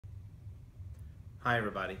Hi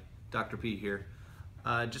everybody, Dr. P here.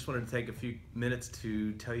 I just wanted to take a few minutes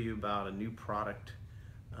to tell you about a new product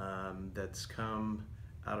that's come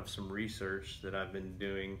out of some research that I've been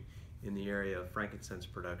doing in the area of frankincense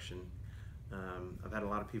production. I've had a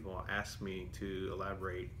lot of people ask me to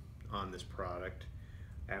elaborate on this product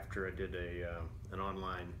after I did an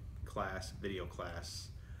online class, video class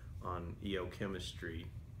on EO chemistry,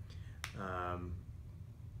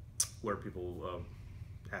 where people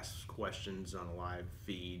ask questions on a live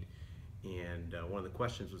feed, and one of the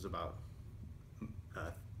questions was about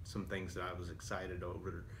some things that I was excited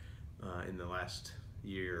over in the last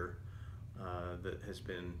year that has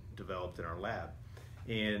been developed in our lab.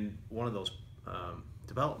 And one of those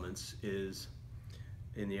developments is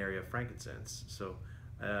in the area of frankincense. So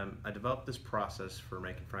I developed this process for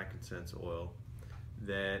making frankincense oil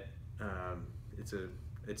that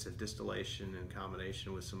it's a distillation in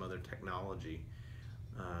combination with some other technology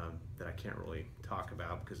that I can't really talk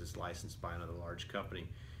about because it's licensed by another large company.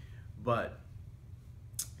 But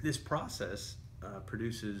this process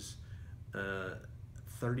produces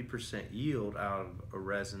 30% yield out of a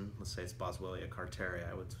resin. Let's say it's Boswellia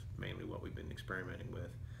carterii, which is mainly what we've been experimenting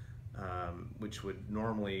with, which would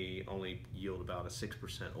normally only yield about a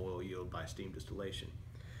 6% oil yield by steam distillation.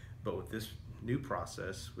 But with this new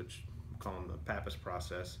process, which we call the Pappas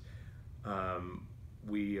process,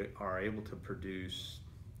 we are able to produce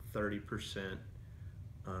 30%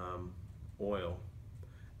 oil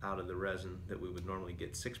out of the resin that we would normally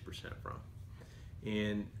get 6% from.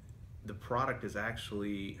 And the product is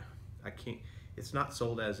actually, it's not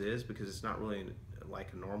sold as is because it's not really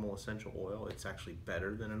like a normal essential oil. It's actually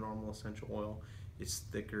better than a normal essential oil. It's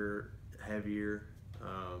thicker, heavier.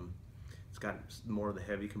 It's got more of the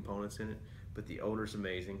heavy components in it, but the odor is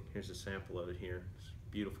amazing. Here's a sample of it here. It's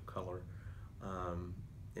a beautiful color.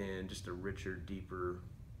 And just a richer, deeper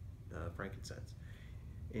frankincense.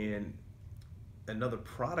 And another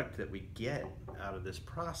product that we get out of this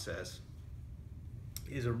process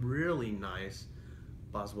is a really nice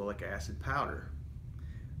boswellic acid powder.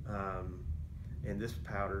 And this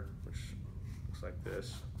powder, which looks like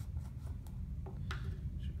this, I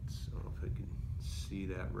don't know if I can see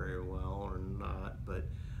that very well or not, but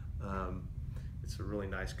it's a really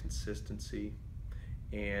nice consistency.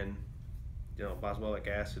 And you know, boswellic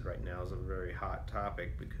acid right now is a very hot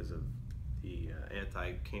topic because of the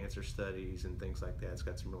anti-cancer studies and things like that. It's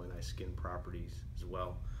got some really nice skin properties as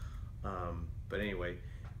well. But anyway,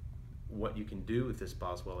 what you can do with this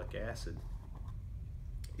boswellic acid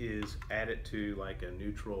is add it to like a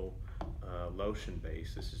neutral lotion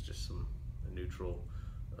base. This is just a neutral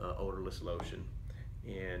odorless lotion,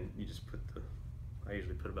 and you just put I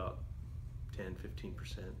usually put about 10-15%,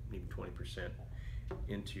 maybe 20%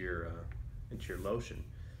 into your lotion,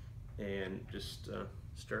 and just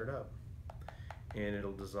stir it up, and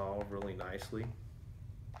it'll dissolve really nicely.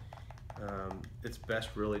 It's best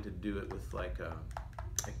really to do it with like a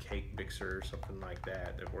cake mixer or something like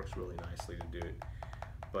that. It works really nicely to do it.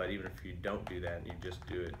 But even if you don't do that and you just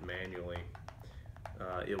do it manually,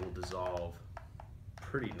 it will dissolve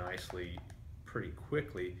pretty nicely, pretty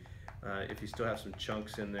quickly. If you still have some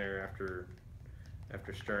chunks in there after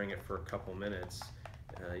stirring it for a couple minutes,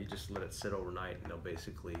 you just let it sit overnight, and they'll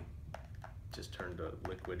basically just turn to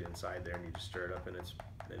liquid inside there, and you just stir it up, and it's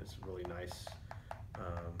really nice.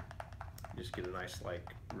 You just get a nice,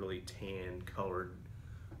 like, really tan colored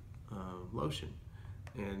lotion.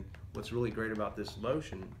 And what's really great about this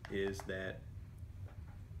lotion is that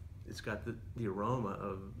it's got the aroma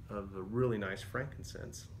of a really nice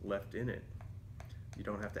frankincense left in it. You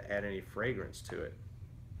don't have to add any fragrance to it.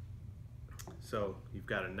 So you've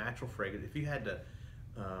got a natural fragrance. If you had to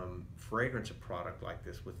fragrance a product like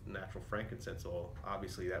this with natural frankincense oil,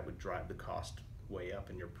 obviously that would drive the cost way up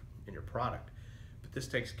in your product. But this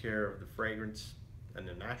takes care of the fragrance in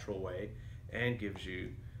a natural way and gives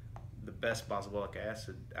you the best boswellic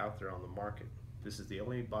acid out there on the market. This is the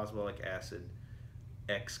only boswellic acid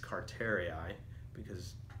ex carterii,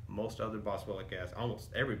 because most other boswellic acid,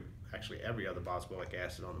 actually every other boswellic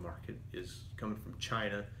acid on the market is coming from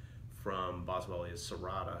China, from Boswellia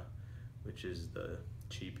serrata, which is the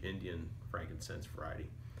cheap Indian frankincense variety.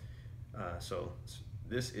 So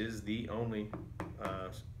this is the only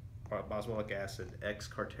boswellic acid ex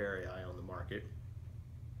carterii on the market,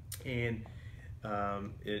 and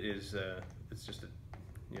it's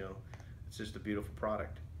just a beautiful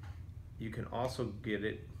product. You can also get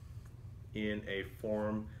it in a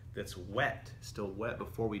form that's wet, still wet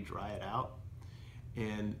before we dry it out.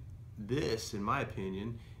 And this, in my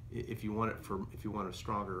opinion, if you want a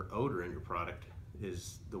stronger odor in your product,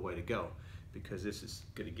 is the way to go, because this is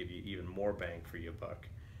going to give you even more bang for your buck.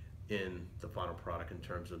 in the final product in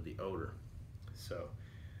terms of the odor. So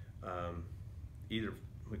either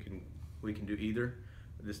we can do either.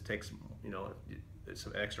 This takes, you know, it's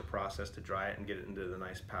an extra process to dry it and get it into the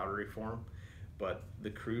nice powdery form, but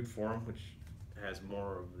the crude form, which has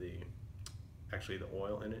more of the actually the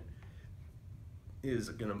oil in it, is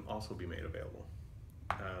going to also be made available.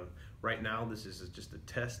 Right now this is just a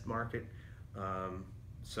test market,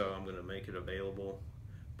 so I'm going to make it available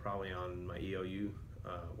probably on my EOU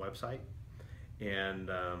website, and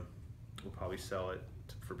we'll probably sell it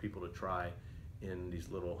for people to try in these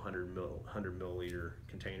little 100 milliliter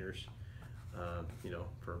containers, you know,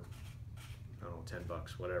 for, I don't know,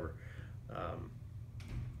 $10, whatever.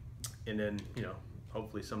 And then, you know,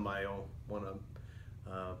 hopefully somebody will want to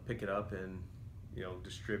pick it up and, you know,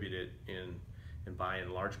 distribute it and buy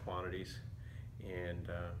in large quantities and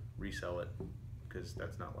resell it, because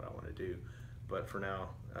that's not what I want to do. But for now,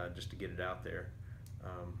 just to get it out there,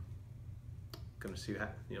 going to see how,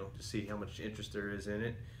 you know, to see how much interest there is in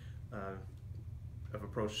it. I've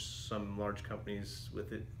approached some large companies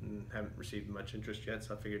with it and haven't received much interest yet,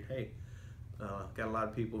 so I figured, hey, got a lot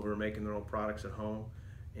of people who are making their own products at home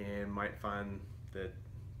and might find that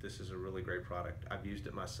this is a really great product. I've used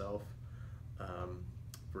it myself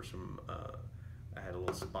for some, I had a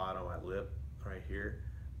little spot on my lip right here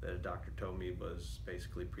that a doctor told me was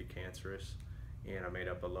basically precancerous, and I made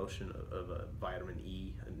up a lotion of a vitamin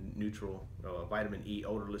E, a neutral, vitamin E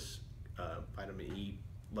odorless vitamin E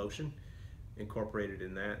lotion, incorporated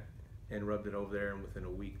in that and rubbed it over there, and within a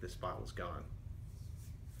week the spot was gone.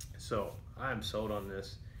 So I'm sold on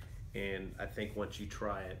this, and I think once you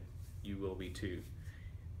try it, you will be too.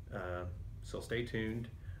 So stay tuned.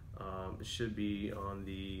 It should be on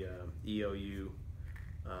the EOU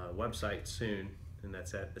website soon, and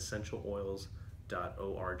that's at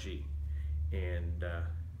essentialoils.org. And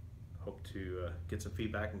hope to get some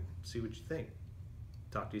feedback and see what you think.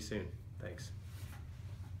 Talk to you soon. Thanks.